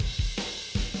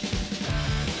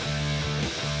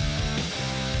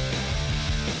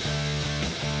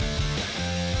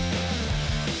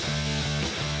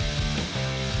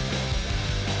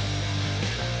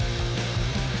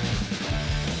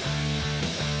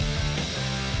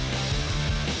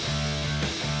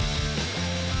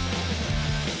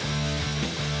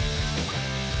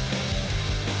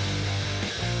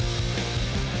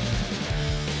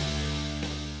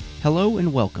Hello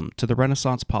and welcome to the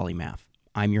Renaissance Polymath.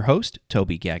 I'm your host,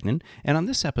 Toby Gagnon, and on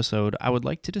this episode, I would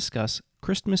like to discuss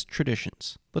Christmas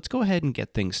traditions. Let's go ahead and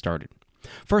get things started.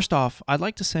 First off, I'd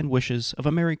like to send wishes of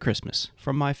a Merry Christmas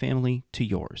from my family to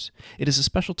yours. It is a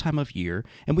special time of year,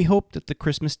 and we hope that the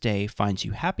Christmas day finds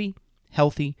you happy,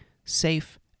 healthy,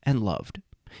 safe, and loved.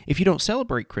 If you don't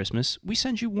celebrate Christmas, we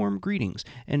send you warm greetings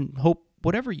and hope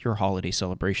whatever your holiday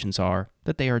celebrations are,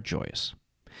 that they are joyous.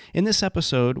 In this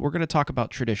episode, we're going to talk about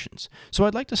traditions. So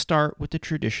I'd like to start with the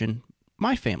tradition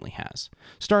my family has,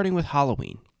 starting with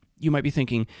Halloween. You might be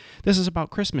thinking, this is about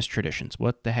Christmas traditions.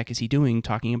 What the heck is he doing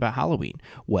talking about Halloween?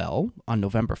 Well, on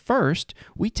November 1st,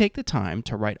 we take the time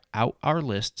to write out our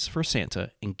lists for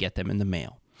Santa and get them in the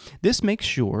mail. This makes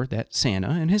sure that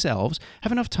Santa and his elves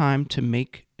have enough time to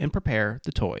make and prepare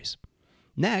the toys.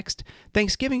 Next,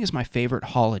 Thanksgiving is my favorite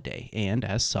holiday, and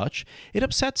as such, it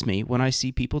upsets me when I see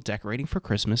people decorating for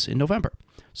Christmas in November.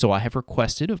 So I have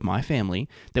requested of my family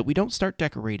that we don't start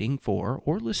decorating for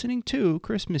or listening to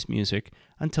Christmas music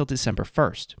until December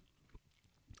 1st.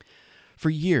 For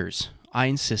years, I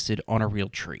insisted on a real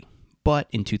tree. But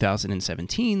in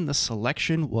 2017, the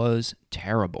selection was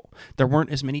terrible. There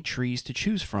weren't as many trees to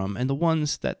choose from, and the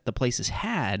ones that the places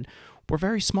had were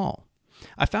very small.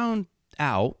 I found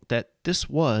out that this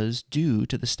was due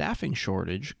to the staffing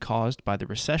shortage caused by the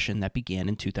recession that began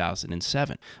in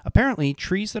 2007. Apparently,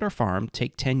 trees that are farmed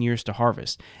take 10 years to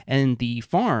harvest, and the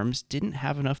farms didn't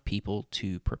have enough people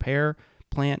to prepare,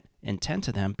 plant, and tend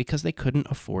to them because they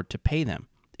couldn't afford to pay them.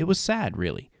 It was sad,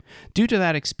 really. Due to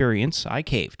that experience, I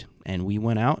caved, and we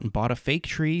went out and bought a fake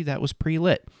tree that was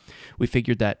pre-lit. We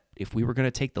figured that if we were going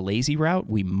to take the lazy route,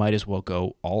 we might as well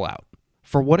go all out.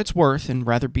 For what it's worth, and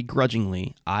rather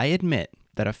begrudgingly, I admit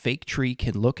that a fake tree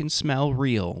can look and smell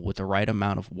real with the right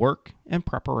amount of work and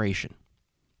preparation.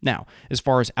 Now, as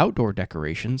far as outdoor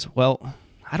decorations, well,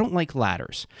 I don't like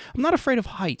ladders. I'm not afraid of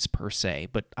heights per se,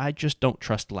 but I just don't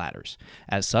trust ladders.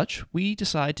 As such, we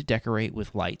decide to decorate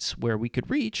with lights where we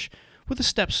could reach with a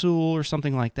step stool or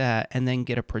something like that, and then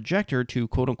get a projector to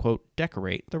quote-unquote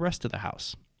decorate the rest of the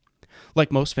house.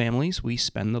 Like most families, we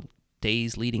spend the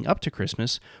days leading up to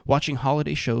Christmas watching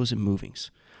holiday shows and movies.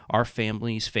 Our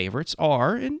family's favorites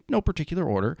are, in no particular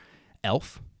order,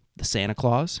 Elf, The Santa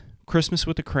Claus, Christmas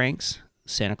with the Cranks,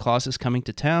 Santa Claus is Coming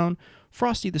to Town,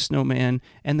 Frosty the Snowman,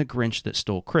 and The Grinch That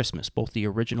Stole Christmas, both the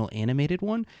original animated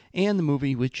one and the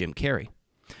movie with Jim Carrey.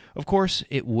 Of course,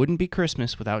 it wouldn't be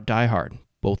Christmas without Die Hard,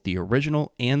 both the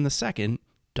original and the second,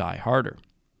 Die Harder.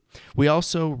 We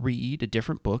also read a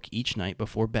different book each night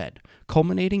before bed,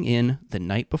 culminating in The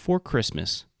Night Before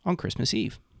Christmas on Christmas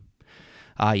Eve.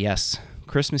 Ah yes,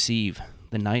 Christmas Eve,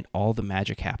 the night all the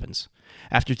magic happens.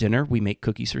 After dinner, we make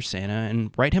cookies for Santa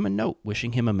and write him a note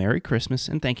wishing him a Merry Christmas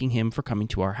and thanking him for coming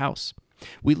to our house.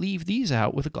 We leave these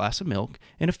out with a glass of milk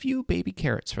and a few baby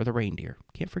carrots for the reindeer.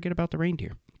 Can't forget about the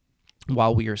reindeer.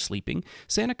 While we are sleeping,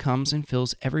 Santa comes and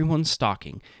fills everyone's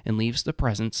stocking and leaves the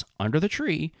presents under the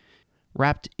tree,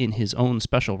 wrapped in his own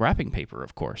special wrapping paper,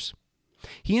 of course.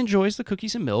 He enjoys the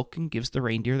cookies and milk and gives the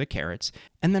reindeer the carrots,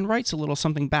 and then writes a little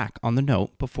something back on the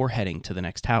note before heading to the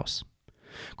next house.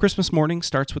 Christmas morning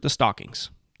starts with the stockings.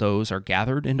 Those are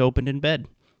gathered and opened in bed.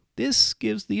 This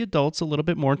gives the adults a little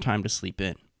bit more time to sleep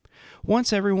in.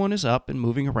 Once everyone is up and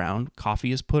moving around,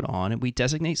 coffee is put on, and we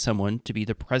designate someone to be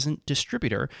the present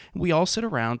distributor, and we all sit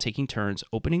around taking turns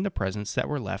opening the presents that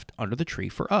were left under the tree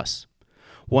for us.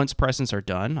 Once presents are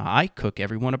done, I cook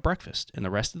everyone a breakfast, and the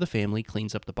rest of the family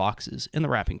cleans up the boxes and the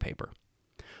wrapping paper.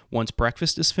 Once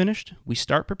breakfast is finished, we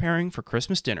start preparing for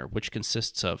Christmas dinner, which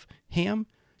consists of ham,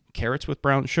 carrots with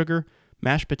brown sugar,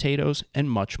 mashed potatoes,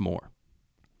 and much more.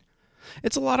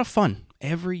 It's a lot of fun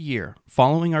every year,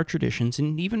 following our traditions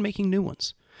and even making new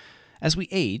ones. As we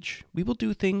age, we will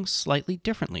do things slightly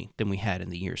differently than we had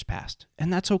in the years past,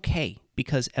 and that's okay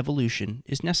because evolution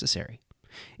is necessary.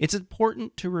 It's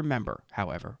important to remember,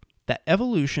 however, that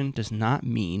evolution does not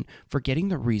mean forgetting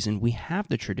the reason we have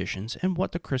the traditions and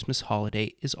what the Christmas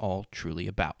holiday is all truly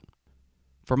about.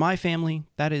 For my family,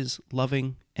 that is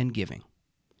loving and giving.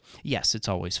 Yes, it's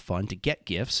always fun to get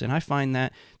gifts, and I find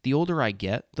that the older I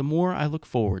get, the more I look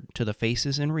forward to the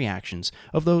faces and reactions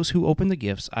of those who open the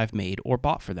gifts I've made or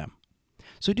bought for them.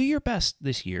 So do your best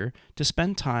this year to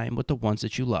spend time with the ones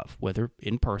that you love, whether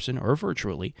in person or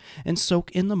virtually, and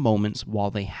soak in the moments while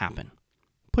they happen.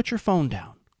 Put your phone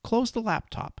down, close the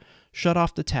laptop, shut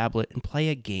off the tablet, and play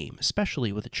a game,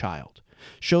 especially with a child.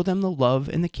 Show them the love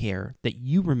and the care that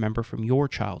you remember from your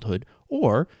childhood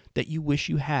or that you wish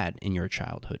you had in your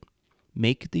childhood.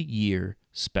 Make the year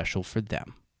special for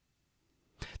them.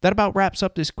 That about wraps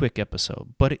up this quick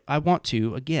episode, but I want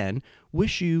to, again,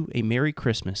 wish you a Merry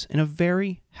Christmas and a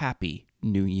very happy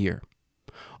new year.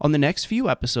 On the next few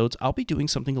episodes, I'll be doing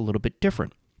something a little bit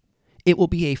different. It will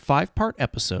be a 5-part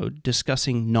episode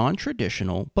discussing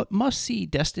non-traditional but must-see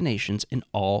destinations in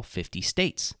all 50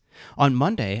 states. On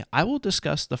Monday, I will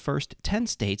discuss the first 10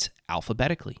 states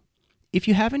alphabetically. If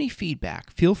you have any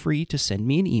feedback, feel free to send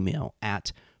me an email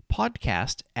at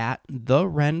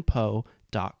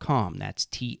podcast@therenpo.com. That's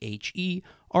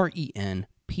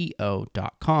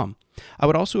THERENPO.com. I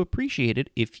would also appreciate it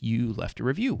if you left a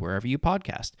review wherever you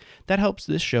podcast. That helps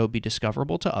this show be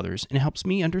discoverable to others and helps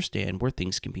me understand where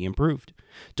things can be improved.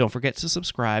 Don't forget to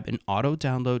subscribe and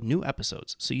auto-download new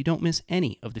episodes so you don't miss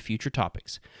any of the future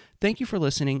topics. Thank you for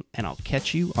listening, and I'll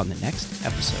catch you on the next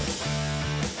episode.